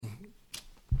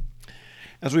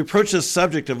As we approach this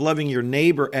subject of loving your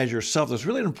neighbor as yourself, there's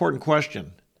really an important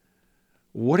question.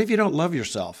 What if you don't love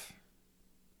yourself?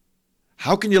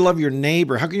 How can you love your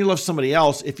neighbor? How can you love somebody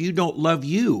else if you don't love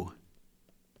you?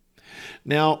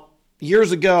 Now,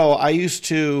 years ago, I used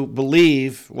to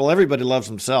believe, well, everybody loves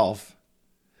himself.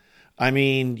 I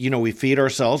mean, we feed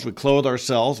ourselves, we clothe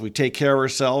ourselves, we take care of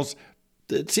ourselves.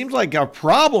 It seems like our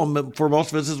problem for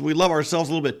most of us is we love ourselves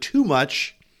a little bit too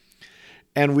much,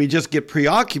 and we just get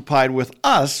preoccupied with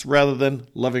us rather than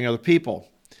loving other people.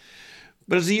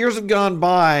 But as the years have gone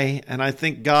by, and I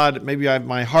think God,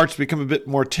 my heart's become a bit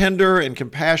more tender and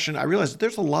compassionate, I realize that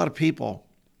there's a lot of people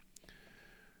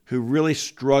who really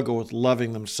struggle with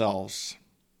loving themselves.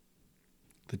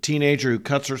 The teenager who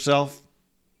cuts herself,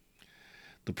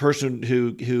 the person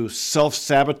who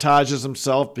self-sabotages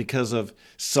himself because of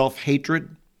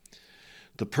self-hatred,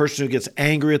 the person who gets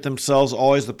angry at themselves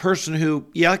always, the person who,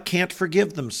 can't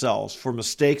forgive themselves for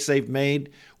mistakes they've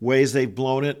made, ways they've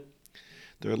blown it.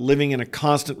 They're living in a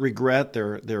constant regret.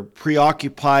 They're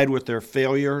preoccupied with their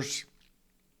failures.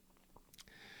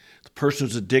 The person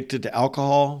who's addicted to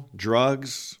alcohol,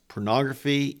 drugs,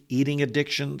 pornography, eating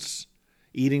addictions,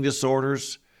 eating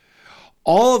disorders.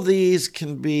 All of these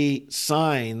can be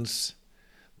signs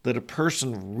that a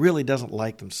person really doesn't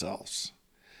like themselves.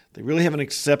 They really haven't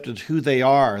accepted who they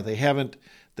are. They're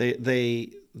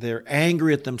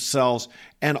angry at themselves,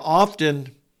 and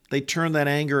often they turn that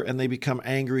anger and they become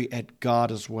angry at God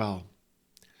as well.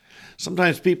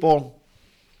 Sometimes people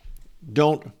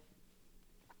don't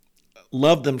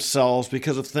love themselves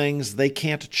because of things they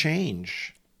can't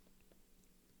change.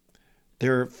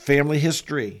 Their family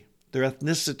history, their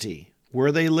ethnicity,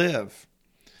 where they live,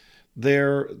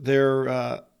 their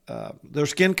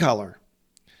skin color,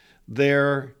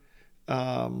 their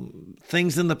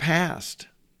things in the past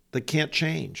that can't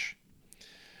change.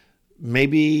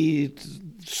 Maybe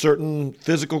certain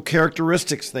physical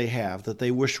characteristics they have that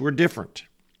they wish were different.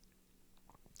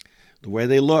 The way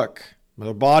they look,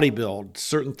 their body build,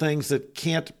 certain things that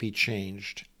can't be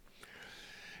changed.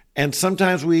 And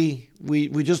sometimes we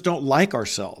just don't like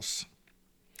ourselves.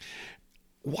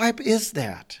 Why is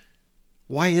that?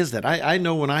 Why is that? I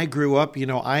know when I grew up,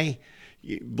 I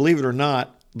believe it or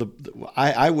not,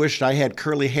 I wished I had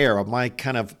curly hair. My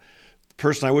kind of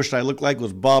person I wished I looked like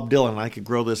was Bob Dylan. I could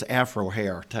grow this afro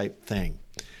hair type thing.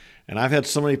 And I've had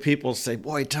so many people say,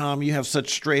 boy, Tom, you have such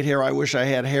straight hair. I wish I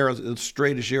had hair as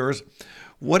straight as yours.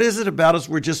 What is it about us?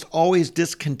 We're just always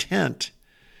discontent.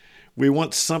 We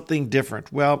want something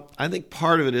different. Well, I think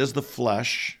part of it is the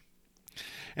flesh.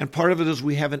 And part of it is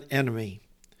we have an enemy.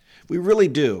 We really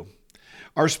do.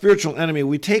 Our spiritual enemy,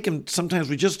 sometimes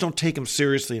we just don't take him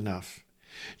seriously enough.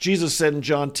 Jesus said in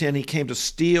John 10, he came to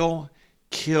steal,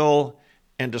 kill,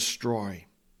 and destroy.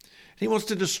 He wants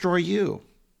to destroy you.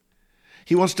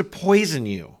 He wants to poison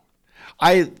you.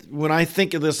 When I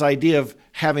think of this idea of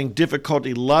having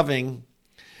difficulty loving,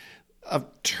 a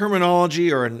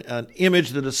terminology or an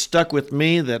image that has stuck with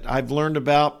me that I've learned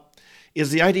about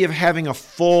is the idea of having a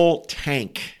full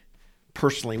tank,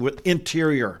 personally, with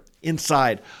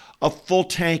inside, a full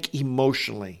tank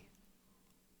emotionally.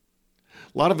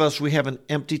 A lot of us, we have an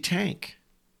empty tank.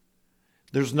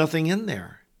 There's nothing in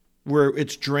there where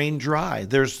it's drained dry.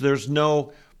 There's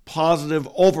no positive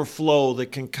overflow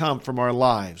that can come from our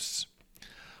lives.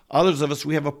 Others of us,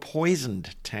 we have a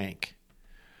poisoned tank.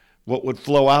 What would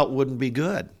flow out wouldn't be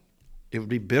good. It would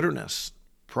be bitterness,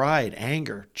 pride,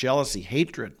 anger, jealousy,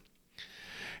 hatred.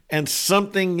 And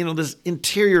something, this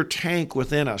interior tank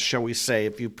within us, shall we say,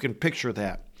 if you can picture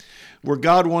that, where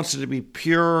God wants it to be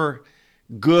pure,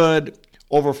 good,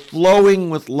 overflowing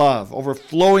with love,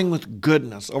 overflowing with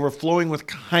goodness, overflowing with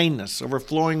kindness,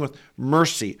 overflowing with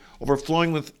mercy,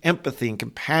 overflowing with empathy and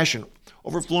compassion,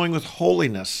 overflowing with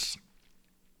holiness.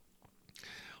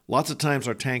 Lots of times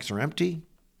our tanks are empty,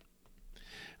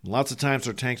 and lots of times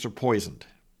our tanks are poisoned.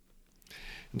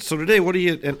 And so today,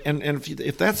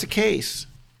 if that's the case,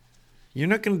 you're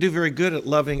not going to do very good at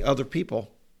loving other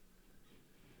people.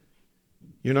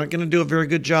 You're not going to do a very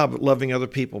good job at loving other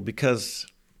people because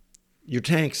your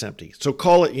tank's empty. So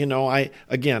call it,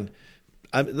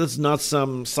 this is not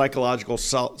some psychological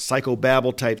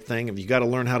psychobabble type thing. If you got to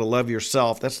learn how to love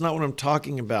yourself, that's not what I'm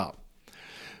talking about.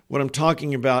 What I'm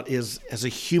talking about is, as a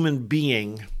human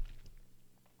being,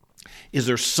 is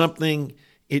there something,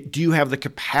 do you have the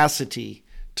capacity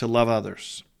to love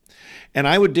others? And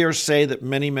I would dare say that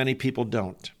many, many people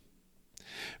don't.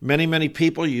 Many, many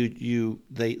people,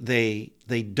 they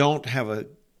don't have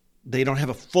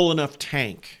a full enough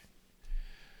tank.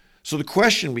 So the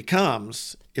question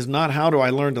is not how do I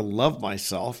learn to love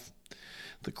myself?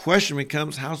 The question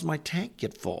becomes, how's my tank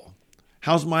get full?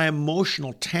 How's my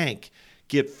emotional tank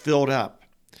get filled up.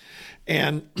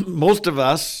 And most of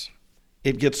us,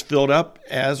 it gets filled up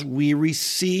as we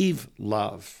receive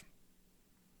love.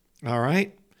 All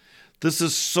right? This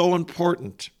is so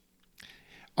important.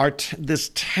 This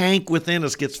tank within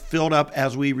us gets filled up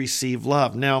as we receive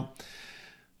love. Now,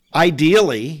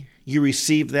 ideally, you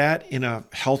receive that in a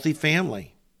healthy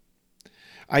family.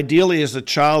 Ideally, as a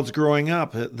child's growing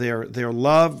up, they're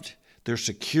loved, they're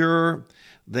secure,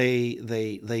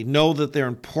 they know that they're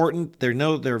important, they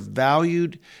know they're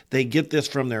valued. They get this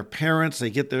from their parents, they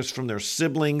get this from their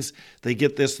siblings, they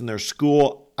get this in their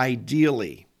school,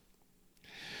 ideally.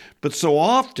 But so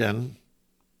often,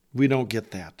 we don't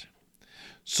get that.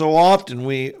 So often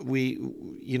we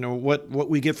what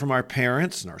we get from our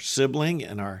parents and our sibling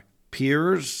and our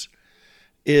peers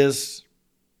is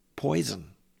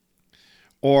poison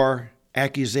or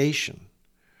accusation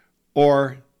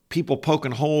or people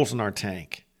poking holes in our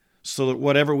tank so that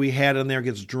whatever we had in there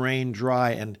gets drained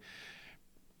dry and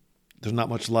there's not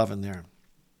much love in there.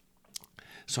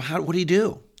 So what do you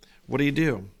do? What do you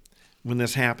do when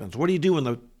this happens? What do you do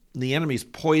when the enemy's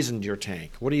poisoned your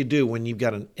tank? What do you do when you've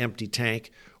got an empty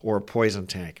tank or a poison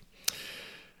tank?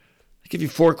 I'll give you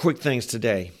 4 quick things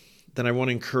today that I want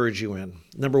to encourage you in.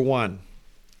 Number 1,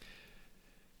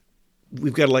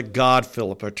 we've got to let God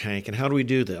fill up our tank. And how do we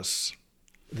do this?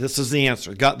 This is the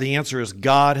answer. The answer is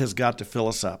God has got to fill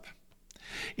us up.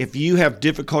 If you have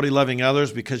difficulty loving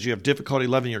others because you have difficulty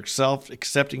loving yourself,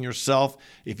 accepting yourself,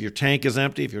 if your tank is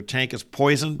empty, if your tank is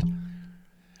poisoned,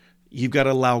 you've got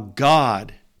to allow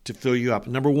God to fill you up.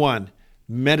 Number 1,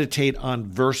 meditate on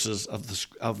verses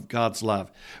of God's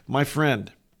love. My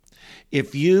friend,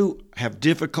 if you have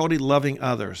difficulty loving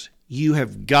others, you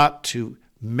have got to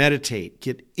meditate,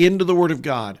 get into the Word of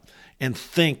God, and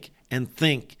think and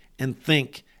think and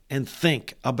think and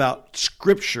think about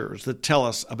scriptures that tell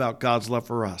us about God's love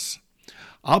for us.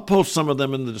 I'll post some of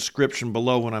them in the description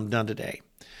below when I'm done today.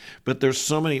 But there's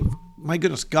so many. My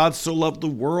goodness, God so loved the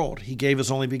world, He gave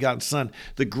His only begotten Son.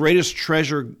 The greatest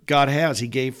treasure God has, He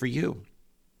gave for you.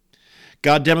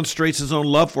 God demonstrates His own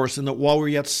love for us in that while we're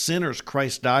yet sinners,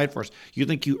 Christ died for us. You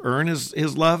think you earn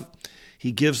His love?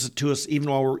 He gives it to us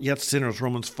even while we're yet sinners,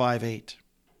 Romans 5:8.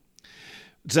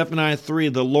 Zephaniah 3,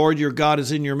 the Lord your God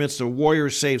is in your midst, a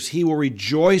warrior saves. He will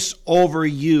rejoice over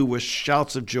you with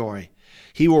shouts of joy.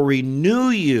 He will renew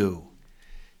you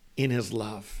in His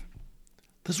love.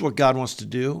 This is what God wants to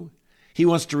do. He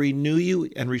wants to renew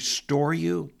you and restore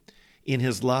you in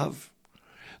His love.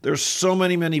 There's so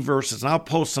many verses, and I'll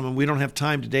post some, and we don't have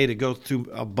time today to go through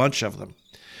a bunch of them.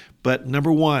 But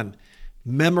number 1,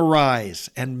 memorize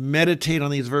and meditate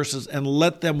on these verses and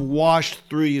let them wash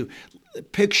through you.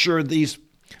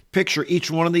 Picture each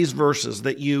one of these verses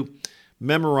that you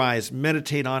memorize,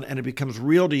 meditate on, and it becomes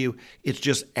real to you. It's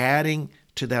just adding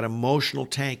to that emotional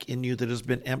tank in you that has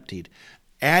been emptied.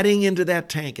 Adding into that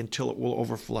tank until it will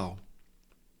overflow.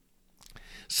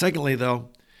 Secondly, though,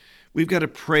 we've got to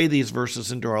pray these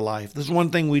verses into our life. This is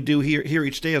one thing we do here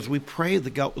each day is we pray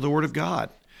the Word of God.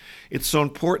 It's so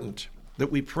important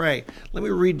that we pray. Let me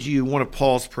read you one of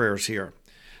Paul's prayers here.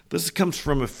 This comes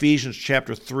from Ephesians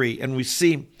chapter 3, and we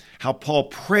see how Paul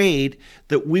prayed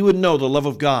that we would know the love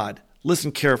of God.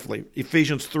 Listen carefully.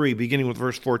 Ephesians 3, beginning with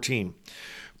verse 14.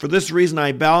 For this reason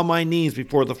I bow my knees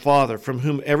before the Father, from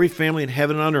whom every family in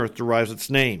heaven and on earth derives its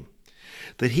name,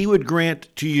 that He would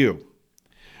grant to you,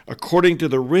 according to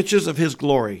the riches of His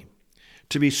glory,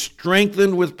 to be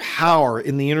strengthened with power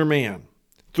in the inner man,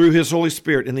 through His Holy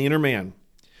Spirit in the inner man,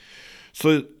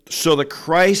 so that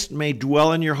Christ may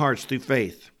dwell in your hearts through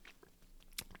faith,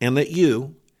 and that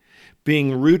you,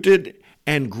 being rooted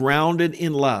and grounded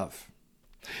in love,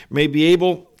 may be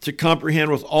able to comprehend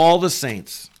with all the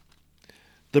saints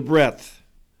the breadth,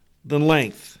 the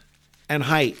length, and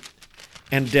height,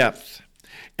 and depth,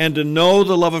 and to know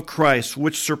the love of Christ,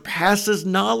 which surpasses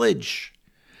knowledge,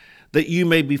 that you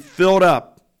may be filled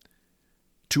up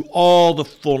to all the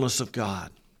fullness of God.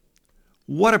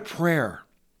 What a prayer.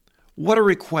 What a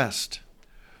request.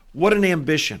 What an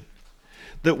ambition.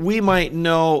 That we might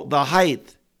know the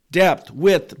height, depth,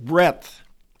 width, breadth.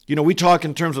 You know, we talk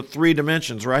in terms of 3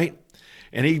 dimensions, right?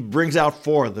 And he brings out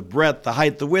 4, the breadth, the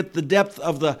height, the width, the depth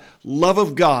of the love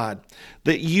of God,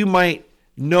 that you might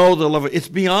know the love. It's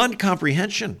beyond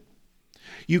comprehension.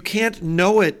 You can't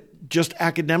know it just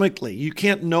academically. You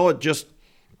can't know it just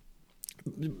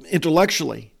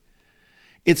intellectually.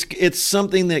 It's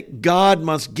something that God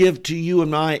must give to you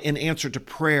and I in answer to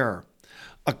prayer,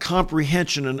 a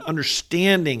comprehension and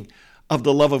understanding of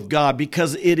the love of God,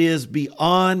 because it is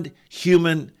beyond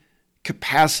human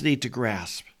capacity to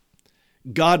grasp.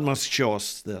 God must show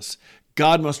us this.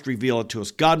 God must reveal it to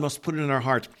us. God must put it in our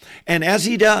hearts. And as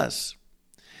He does,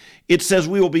 It says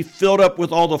we will be filled up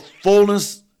with all the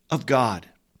fullness of God.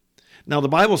 Now, the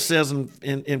Bible says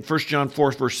in 1 John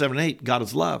 4, verse 7 and 8, God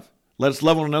is love. Let us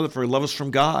love one another, for love is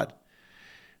from God.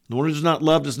 The one who does not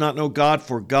love does not know God,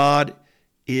 for God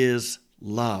is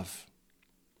love.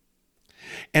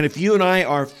 And if you and I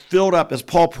are filled up, as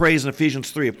Paul prays in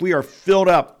Ephesians 3, if we are filled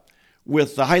up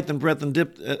with the height and breadth and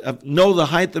depth, know the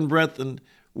height and breadth and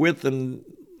width and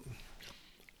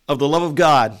of the love of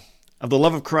God, of the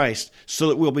love of Christ, so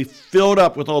that we'll be filled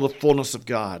up with all the fullness of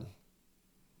God.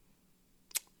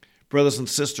 Brothers and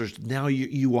sisters, now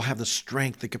you will have the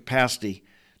strength, the capacity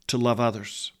to love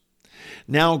others.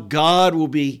 Now God will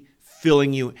be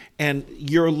filling you, and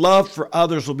your love for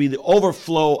others will be the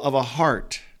overflow of a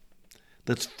heart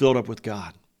that's filled up with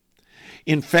God.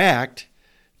 In fact,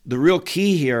 the real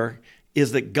key here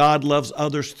is that God loves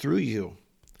others through you,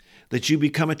 that you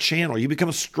become a channel, you become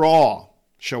a straw,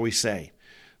 shall we say,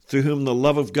 through whom the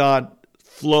love of God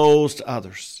flows to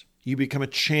others. You become a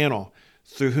channel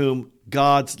through whom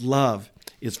God's love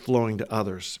is flowing to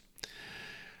others.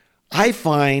 I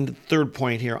find, third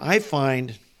point here, I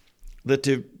find that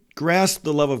to grasp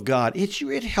the love of God,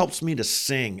 it helps me to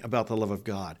sing about the love of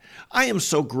God. I am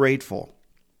so grateful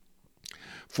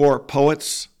for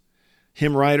poets,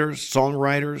 hymn writers,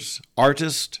 songwriters,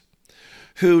 artists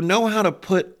who know how to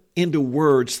put into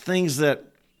words things that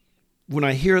when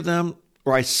I hear them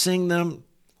or I sing them,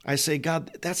 I say,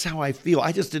 God, that's how I feel.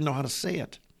 I just didn't know how to say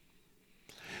it.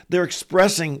 They're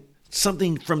expressing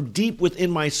something from deep within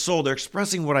my soul. They're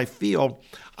expressing what I feel.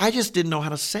 I just didn't know how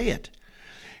to say it.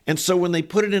 And so when they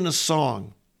put it in a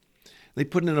song, they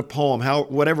put it in a poem,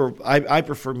 whatever, I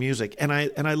prefer music, and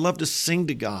I love to sing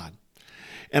to God.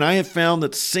 And I have found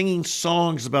that singing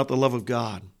songs about the love of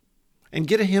God, and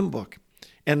get a hymn book.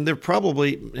 And they're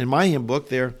probably, in my hymn book,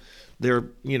 they're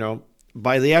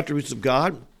by the attributes of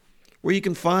God, where you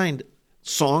can find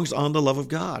songs on the love of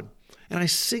God. And I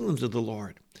sing them to the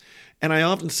Lord. And I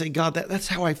often say, God, that's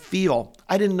how I feel.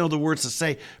 I didn't know the words to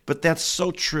say, but that's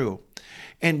so true.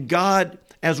 And God,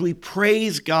 as we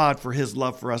praise God for his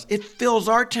love for us, it fills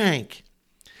our tank.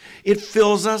 It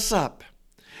fills us up.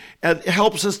 It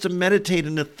helps us to meditate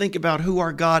and to think about who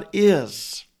our God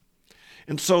is.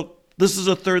 And so this is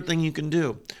a third thing you can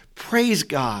do. Praise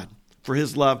God for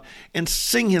his love and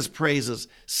sing his praises.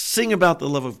 Sing about the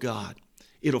love of God.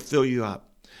 It'll fill you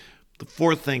up. The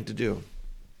fourth thing to do,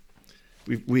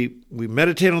 we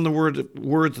meditate on the words,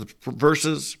 the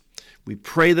verses. We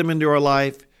pray them into our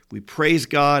life. We praise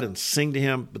God and sing to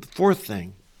him. But the fourth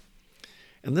thing,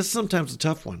 and this is sometimes a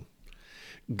tough one,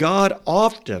 God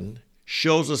often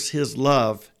shows us his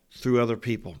love through other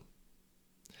people.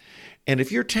 And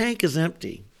if your tank is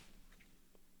empty,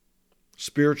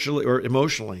 spiritually or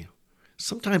emotionally,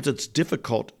 sometimes it's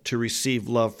difficult to receive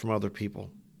love from other people.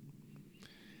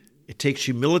 It takes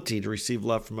humility to receive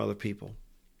love from other people.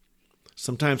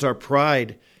 Sometimes our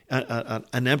pride,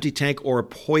 an empty tank or a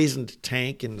poisoned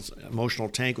tank, an emotional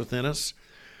tank within us,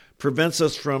 prevents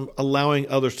us from allowing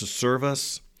others to serve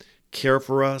us, care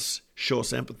for us, show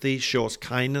us empathy, show us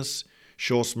kindness,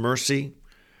 show us mercy.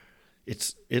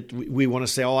 We want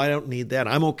to say, oh, I don't need that.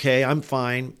 I'm okay. I'm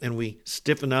fine. And we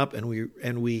stiffen up and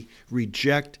we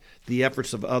reject the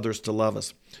efforts of others to love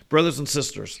us. Brothers and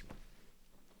sisters,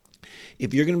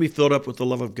 if you're going to be filled up with the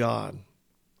love of God,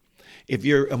 if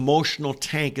your emotional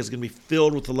tank is going to be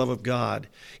filled with the love of God,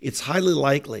 it's highly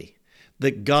likely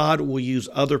that God will use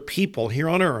other people here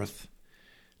on earth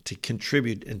to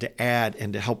contribute and to add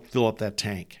and to help fill up that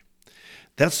tank.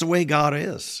 That's the way God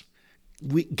is.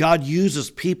 God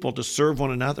uses people to serve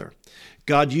one another.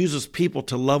 God uses people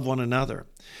to love one another.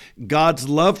 God's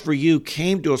love for you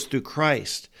came to us through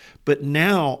Christ, but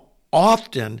now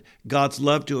often God's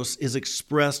love to us is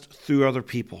expressed through other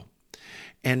people.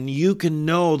 And you can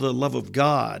know the love of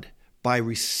God by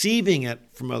receiving it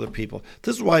from other people.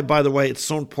 This is why, by the way, it's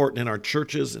so important in our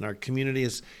churches, in our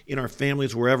communities, in our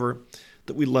families, wherever,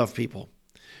 that we love people.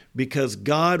 Because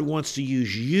God wants to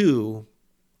use you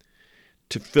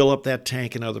to fill up that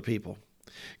tank in other people.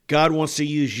 God wants to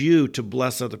use you to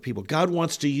bless other people. God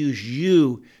wants to use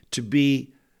you to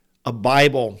be a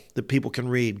Bible that people can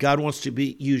read. God wants to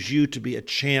use you to be a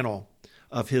channel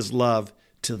of his love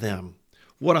to them.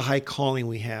 What a high calling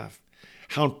we have.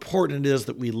 How important it is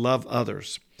that we love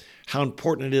others. How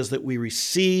important it is that we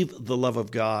receive the love of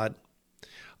God,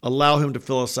 allow him to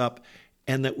fill us up,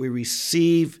 and that we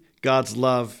receive God's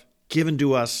love given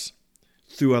to us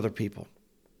through other people.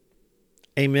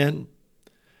 Amen.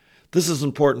 This is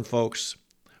important, folks.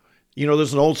 You know,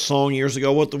 there's an old song years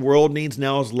ago, what the world needs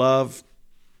now is love.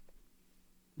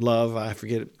 I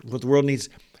forget it. What the world needs,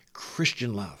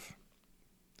 Christian love.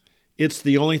 It's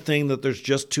the only thing that there's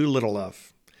just too little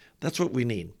of. That's what we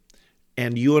need.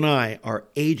 And you and I are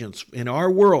agents in our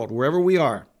world, wherever we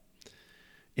are.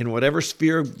 In whatever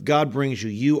sphere God brings you,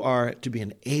 you are to be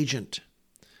an agent,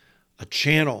 a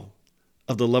channel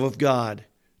of the love of God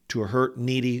to a hurt,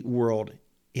 needy world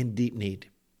in deep need.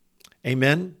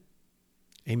 Amen?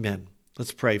 Amen.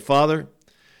 Let's pray. Father,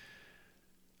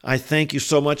 I thank you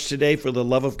so much today for the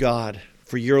love of God,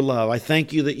 for your love. I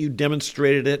thank you that you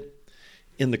demonstrated it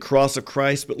in the cross of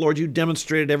Christ, but Lord, you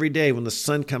demonstrate it every day when the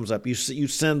sun comes up. You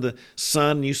send the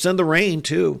sun, you send the rain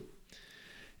too.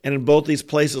 And in both these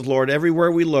places, Lord, everywhere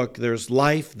we look, there's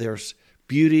life, there's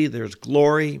beauty, there's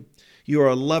glory. You are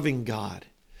a loving God.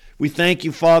 We thank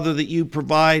you, Father, that you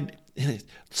provide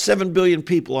 7 billion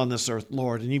people on this earth,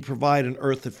 Lord, and you provide an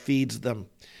earth that feeds them,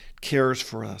 cares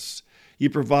for us. You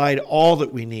provide all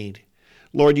that we need.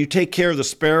 Lord, you take care of the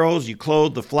sparrows, you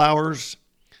clothe the flowers.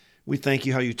 We thank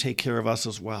you how you take care of us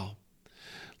as well.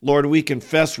 Lord, we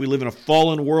confess we live in a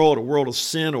fallen world, a world of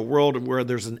sin, a world where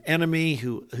there's an enemy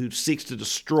who seeks to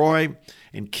destroy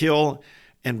and kill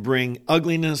and bring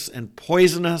ugliness and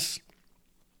poison us.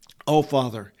 Oh,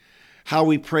 Father, how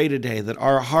we pray today that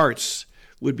our hearts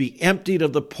would be emptied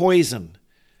of the poison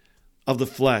of the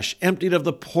flesh, emptied of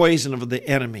the poison of the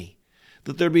enemy,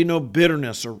 that there be no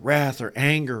bitterness or wrath or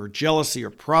anger or jealousy or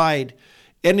pride,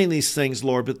 any of these things,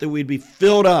 Lord, but that we'd be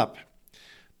filled up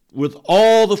with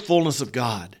all the fullness of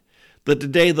God, that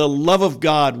today the love of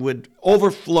God would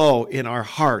overflow in our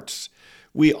hearts.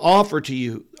 We offer to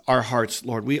you our hearts,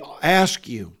 Lord. We ask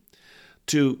you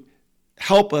to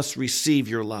help us receive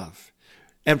your love.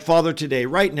 And Father, today,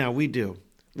 right now, we do.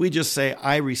 We just say,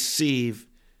 I receive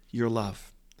your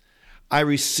love. I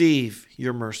receive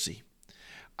your mercy.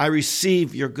 I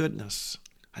receive your goodness.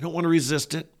 I don't want to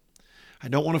resist it. I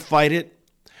don't want to fight it.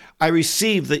 I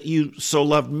receive that you so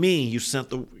loved me, you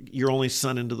sent your only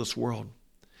Son into this world.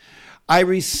 I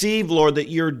receive, Lord, that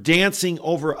you're dancing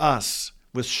over us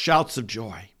with shouts of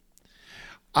joy.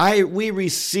 We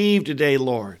receive today,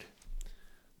 Lord,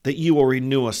 that you will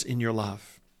renew us in your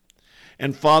love.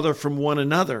 And Father, from one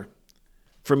another,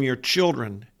 from your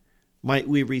children, might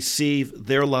we receive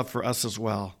their love for us as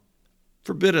well.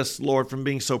 Forbid us, Lord, from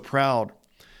being so proud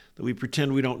that we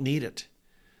pretend we don't need it,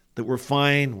 that we're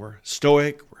fine, we're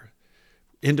stoic, we're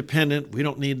independent, we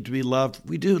don't need to be loved.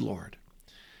 We do, Lord.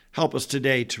 Help us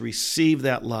today to receive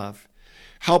that love.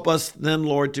 Help us then,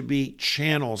 Lord, to be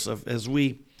channels as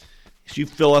you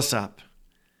fill us up.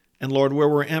 And Lord, where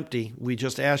we're empty, we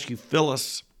just ask you, fill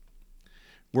us.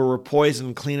 Where we're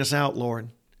poisoned, clean us out, Lord.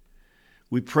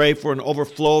 We pray for an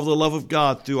overflow of the love of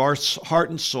God through our heart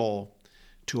and soul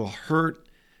to a hurt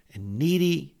and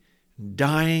needy, and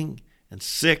dying and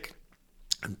sick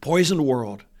and poisoned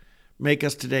world. Make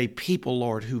us today people,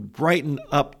 Lord, who brighten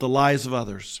up the lives of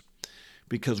others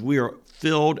because we are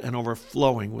filled and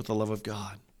overflowing with the love of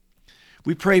God.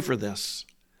 We pray for this.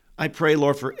 I pray,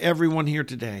 Lord, for everyone here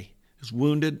today who's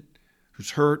wounded,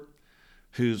 who's hurt,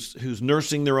 who's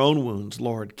nursing their own wounds.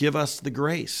 Lord, give us the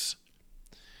grace.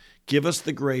 Give us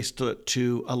the grace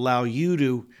to allow you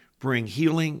to bring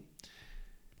healing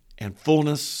and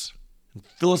fullness and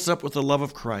fill us up with the love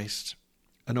of Christ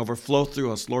and overflow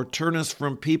through us. Lord, turn us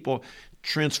from people,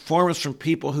 transform us from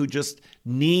people who just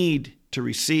need to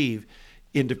receive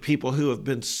into people who have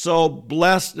been so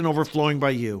blessed and overflowing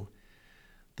by you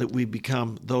that we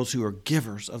become those who are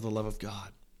givers of the love of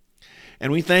God.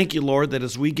 And we thank you, Lord, that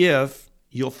as we give,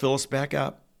 you'll fill us back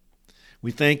up.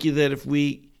 We thank you that if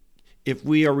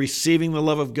we are receiving the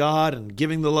love of God and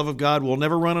giving the love of God, we'll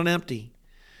never run on empty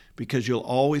because you'll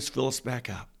always fill us back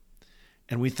up.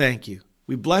 And we thank you.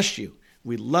 We bless you.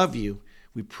 We love you.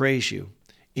 We praise you.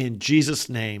 In Jesus'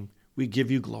 name, we give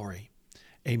you glory.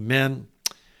 Amen,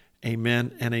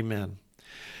 amen, and amen.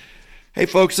 Hey,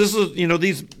 folks, this is,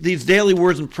 these daily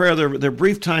words in prayer, they're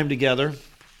brief time together.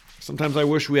 Sometimes I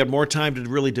wish we had more time to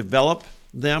really develop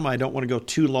them. I don't want to go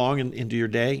too long into your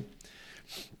day.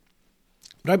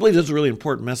 But I believe this is a really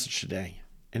important message today.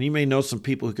 And you may know some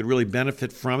people who could really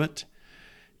benefit from it.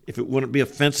 If it wouldn't be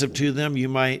offensive to them, you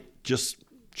might just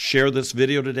share this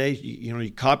video today.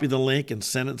 You copy the link and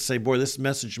send it and say, boy, this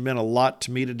message meant a lot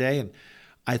to me today, and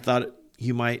I thought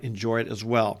you might enjoy it as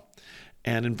well.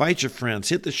 And invite your friends.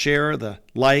 Hit the share, the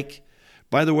like.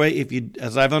 By the way,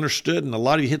 as I've understood, and a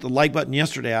lot of you hit the like button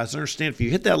yesterday, I understand if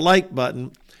you hit that like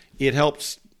button, it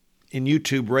helps in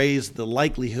YouTube raise the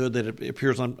likelihood that it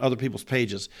appears on other people's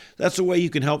pages. That's the way you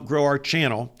can help grow our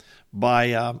channel by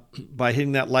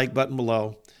hitting that like button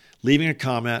below, leaving a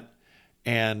comment,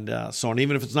 and so on.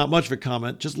 Even if it's not much of a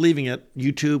comment, just leaving it.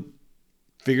 YouTube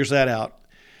figures that out.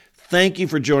 Thank you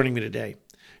for joining me today.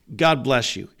 God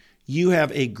bless you. You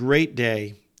have a great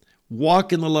day.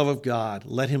 Walk in the love of God.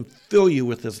 Let him fill you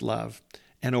with his love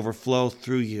and overflow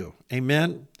through you.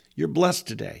 Amen. You're blessed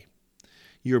today.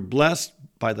 You're blessed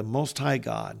by the Most High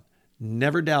God.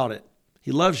 Never doubt it.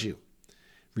 He loves you.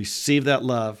 Receive that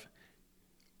love.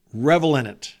 Revel in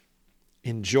it.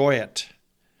 Enjoy it.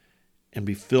 And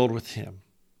be filled with him.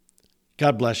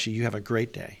 God bless you. You have a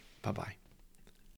great day. Bye-bye.